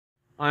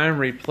I am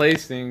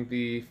replacing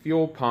the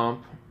fuel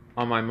pump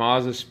on my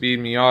Mazdaspeed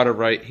Miata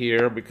right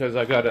here because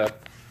I got a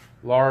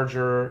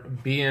larger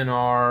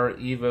B&R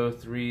Evo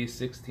 3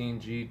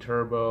 16G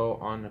turbo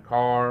on the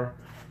car,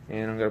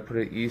 and I'm going to put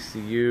an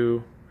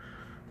ECU,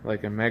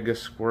 like a Mega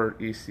Squirt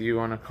ECU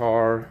on the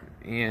car,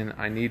 and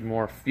I need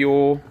more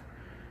fuel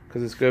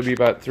because it's going to be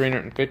about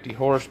 350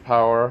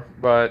 horsepower.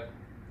 But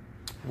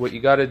what you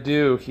got to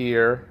do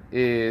here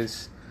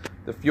is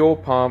the fuel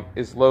pump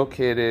is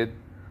located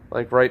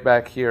like right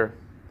back here.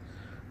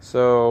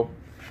 So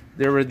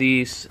there were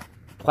these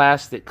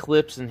plastic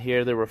clips in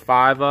here. There were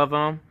 5 of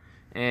them,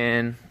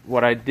 and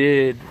what I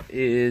did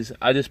is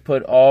I just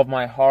put all of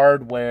my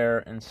hardware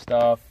and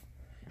stuff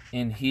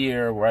in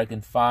here where I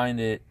can find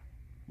it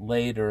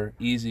later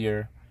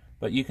easier.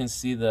 But you can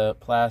see the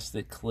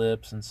plastic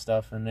clips and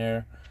stuff in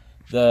there.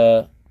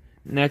 The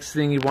next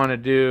thing you want to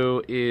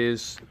do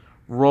is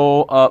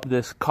roll up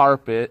this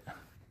carpet.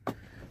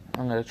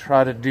 I'm going to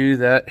try to do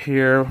that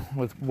here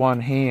with one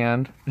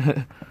hand.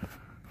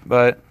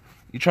 But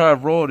you try to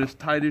roll it as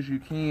tight as you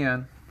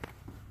can.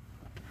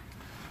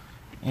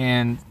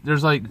 And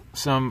there's like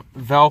some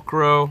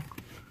Velcro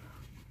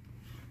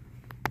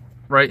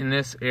right in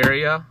this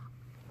area.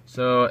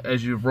 So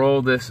as you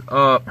roll this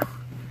up,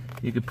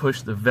 you can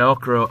push the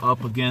Velcro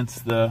up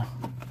against the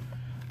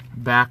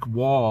back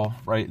wall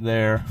right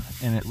there,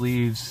 and it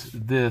leaves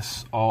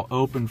this all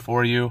open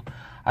for you.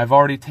 I've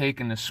already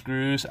taken the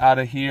screws out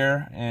of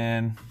here,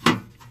 and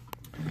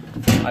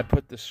I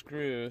put the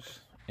screws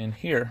in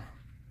here.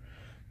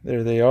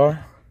 There they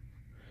are.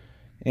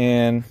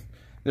 And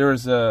there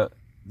was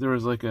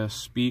like a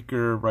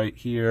speaker right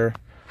here.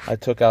 I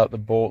took out the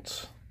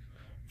bolts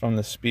from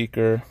the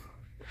speaker,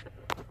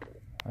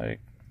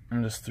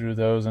 and just threw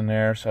those in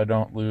there so I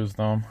don't lose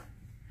them.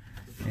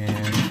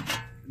 And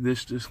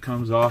this just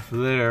comes off of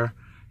there,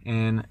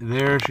 and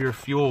there's your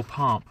fuel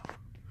pump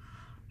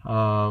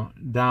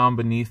down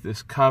beneath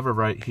this cover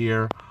right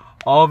here.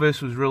 All of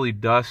this was really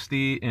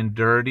dusty and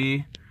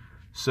dirty,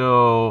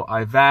 so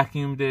I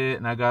vacuumed it,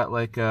 and I got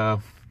like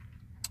a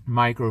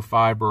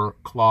microfiber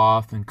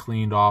cloth and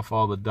cleaned off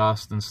all the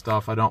dust and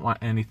stuff. I don't want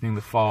anything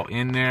to fall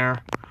in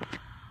there.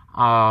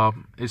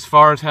 As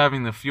far as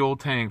having the fuel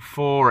tank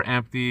full or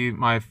empty,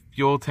 my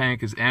fuel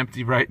tank is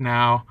empty right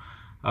now,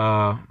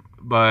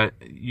 but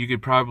you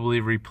could probably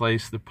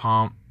replace the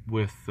pump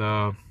with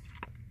a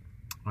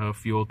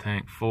fuel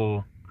tank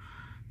full.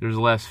 There's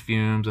less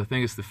fumes. I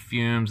think it's the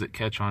fumes that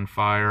catch on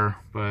fire.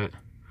 But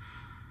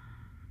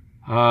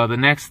the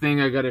next thing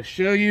I gotta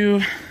show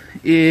you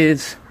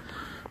is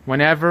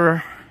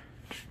whenever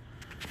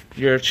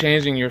you're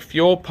changing your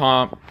fuel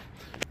pump,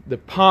 the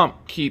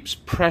pump keeps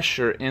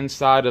pressure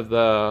inside of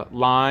the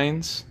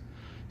lines.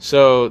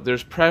 So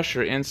there's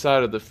pressure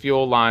inside of the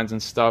fuel lines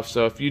and stuff.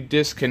 So if you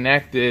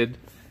disconnected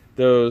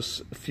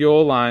those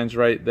fuel lines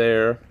right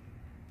there,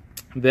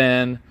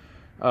 then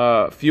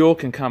fuel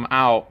can come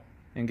out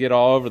and get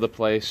all over the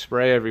place,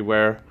 spray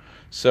everywhere.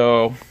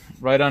 So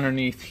right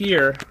underneath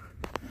here,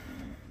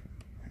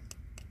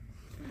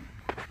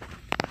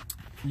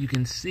 you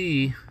can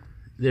see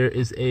there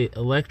is a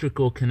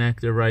electrical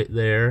connector right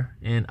there,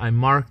 and I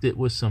marked it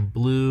with some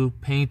blue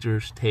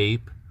painter's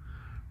tape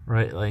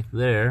right like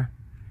there.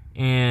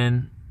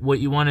 And what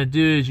you want to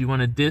do is you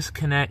want to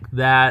disconnect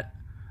that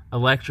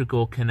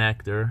electrical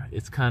connector.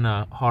 It's kind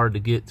of hard to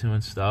get to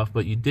and stuff,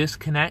 but you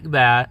disconnect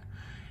that,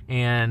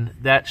 and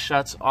that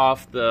shuts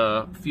off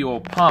the fuel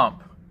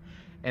pump.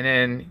 And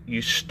then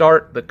you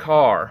start the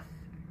car,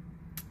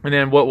 and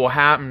then what will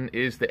happen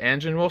is the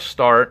engine will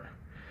start,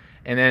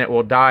 and then it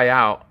will die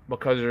out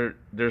because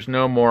there's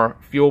no more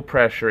fuel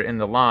pressure in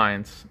the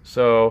lines.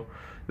 So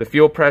the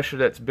fuel pressure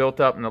that's built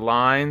up in the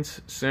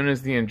lines, as soon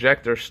as the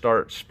injector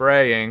starts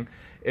spraying,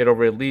 it'll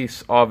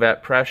release all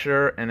that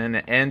pressure, and then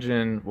the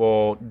engine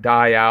will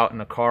die out and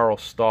the car will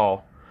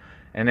stall.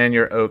 And then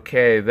you're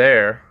okay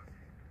there.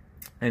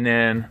 And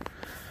then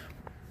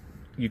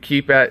you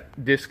keep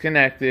that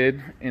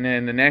disconnected, and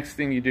then the next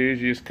thing you do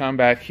is you just come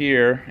back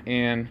here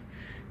and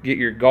get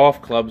your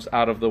golf clubs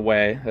out of the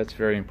way. That's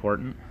very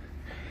important.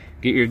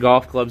 Get your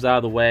golf clubs out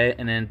of the way,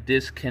 and then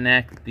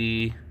disconnect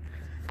the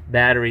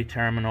battery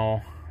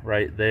terminal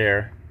right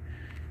there,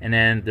 and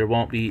then there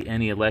won't be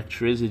any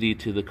electricity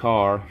to the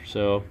car.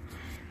 So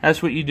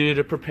that's what you do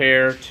to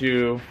prepare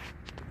to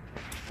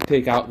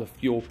take out the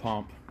fuel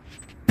pump.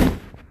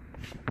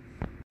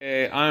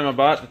 Okay, I'm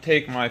about to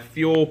take my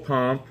fuel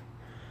pump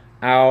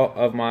out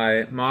of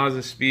my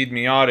Mazdaspeed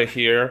Miata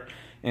here,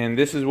 and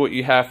this is what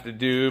you have to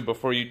do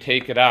before you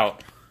take it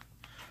out.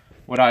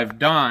 What I've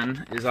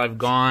done is I've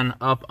gone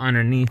up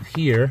underneath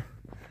here,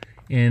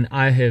 and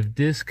I have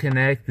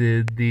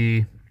disconnected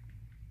the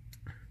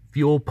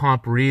fuel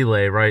pump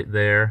relay right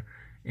there,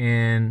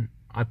 and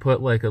I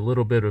put like a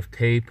little bit of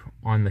tape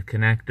on the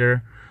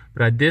connector,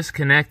 but I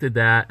disconnected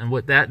that, and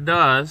what that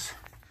does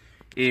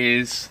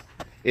is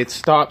it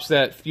stops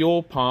that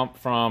fuel pump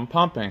from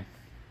pumping.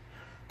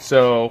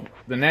 So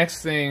the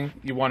next thing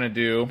you want to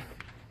do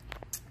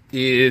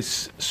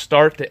is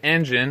start the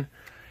engine,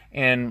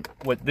 and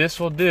what this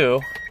will do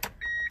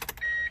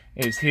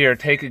is here.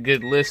 Take a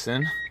good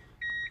listen.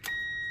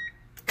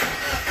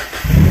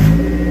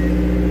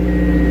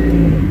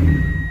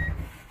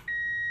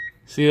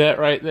 See that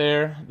right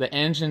there? The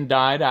engine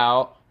died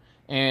out,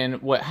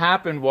 and what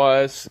happened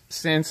was,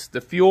 since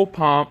the fuel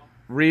pump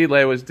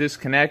relay was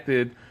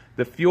disconnected,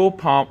 the fuel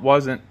pump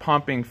wasn't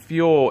pumping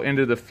fuel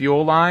into the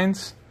fuel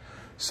lines,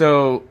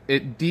 so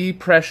it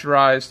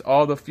depressurized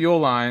all the fuel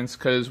lines,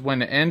 because when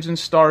the engine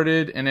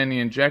started and then the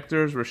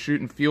injectors were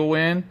shooting fuel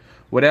in,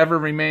 whatever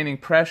remaining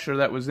pressure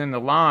that was in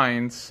the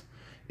lines,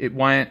 it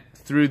went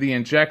through the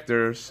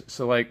injectors.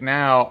 So like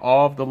now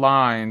all of the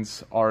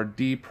lines are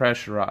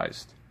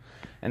depressurized.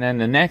 And then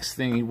the next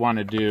thing you want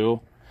to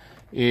do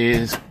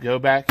is go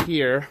back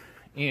here,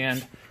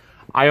 and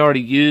I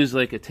already used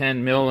like a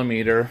 10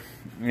 millimeter,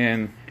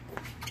 and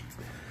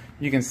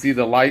you can see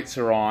the lights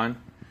are on.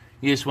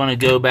 You just want to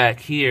go back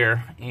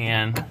here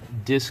and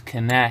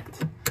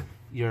disconnect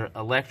your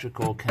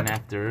electrical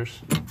connectors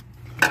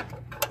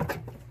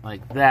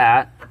like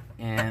that,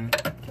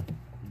 and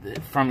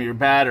from your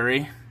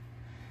battery,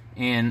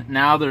 and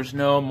now there's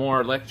no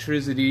more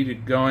electricity to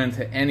go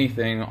into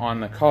anything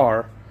on the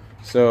car.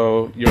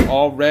 So you're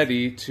all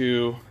ready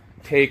to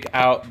take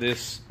out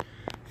this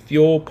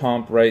fuel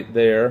pump right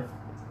there,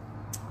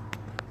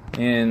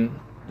 and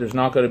there's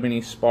not going to be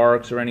any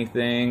sparks or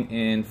anything,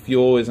 and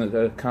fuel isn't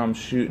going to come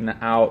shooting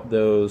out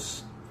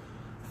those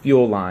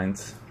fuel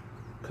lines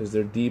because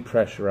they're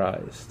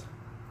depressurized.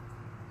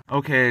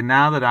 Okay,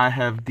 now that I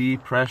have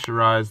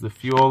depressurized the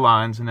fuel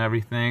lines and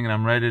everything, and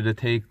I'm ready to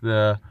take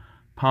the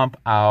pump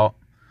out,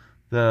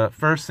 the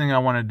first thing I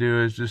want to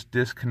do is just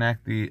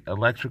disconnect the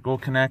electrical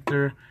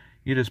connector.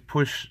 You just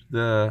push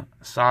the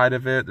side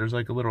of it. There's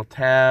like a little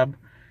tab.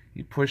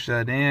 You push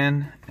that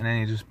in, and then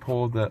you just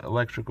pull the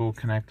electrical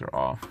connector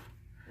off.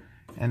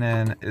 And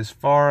then as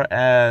far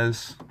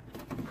as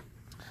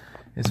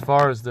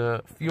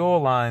the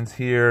fuel lines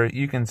here,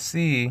 you can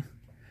see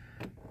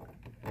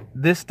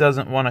this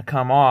doesn't want to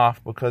come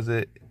off because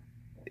it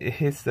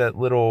hits that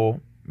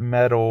little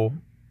metal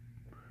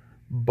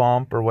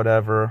bump or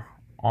whatever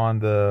on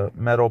the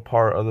metal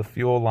part of the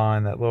fuel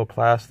line, that little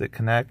plastic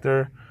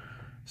connector.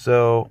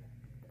 So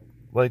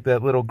like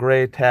that little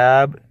gray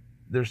tab,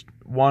 there's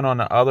one on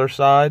the other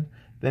side.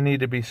 They need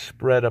to be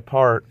spread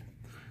apart.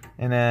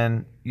 And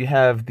then you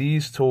have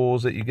these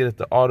tools that you get at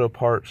the auto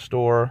parts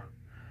store.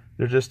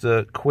 They're just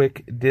a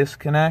quick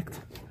disconnect,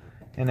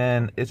 and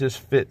then it just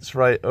fits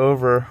right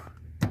over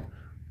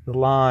the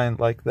line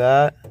like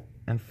that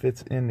and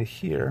fits into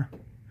here.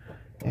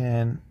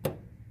 And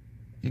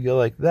you go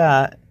like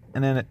that,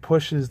 and then it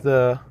pushes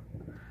those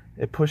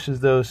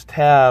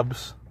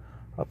tabs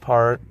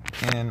apart.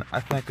 And I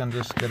think I'm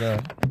just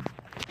gonna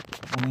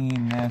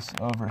lean this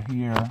over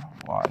here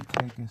while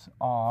I take this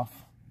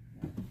off.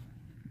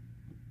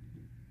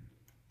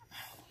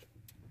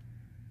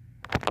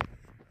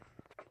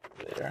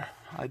 There,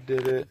 I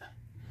did it.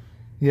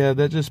 Yeah,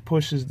 that just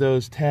pushes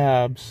those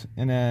tabs,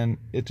 and then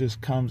it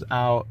just comes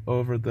out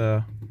over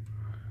the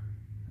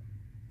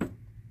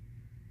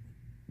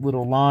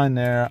little line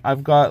there.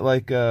 I've got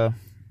like a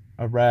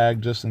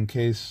rag just in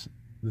case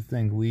the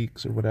thing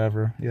leaks or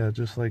whatever. Yeah,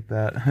 just like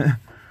that.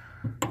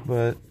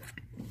 But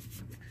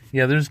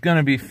yeah, there's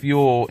gonna be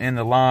fuel in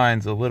the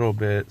lines a little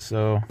bit,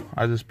 so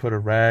I just put a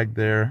rag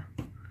there.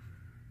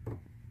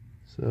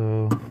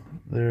 So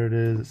there it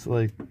is. It's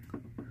like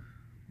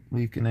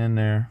leaking in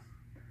there.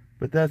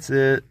 But that's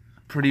it,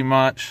 pretty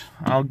much.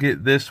 I'll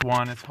get this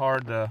one. It's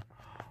hard to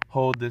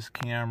hold this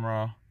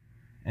camera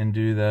and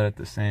do that at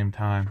the same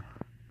time.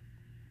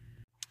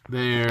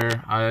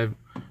 There, I've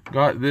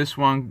got this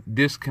one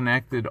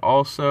disconnected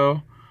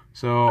also.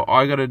 So all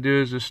I gotta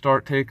do is just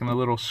start taking the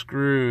little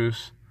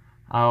screws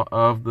out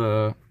of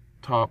the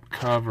top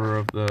cover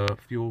of the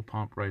fuel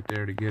pump right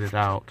there to get it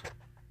out.